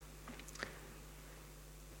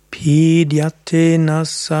Pīdyatena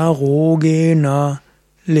sarogena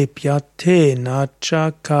lipyatena cha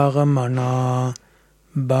karmana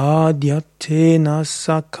bhadyatena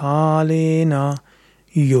sakalena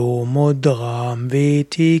yo mudram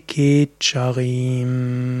veti kecharim.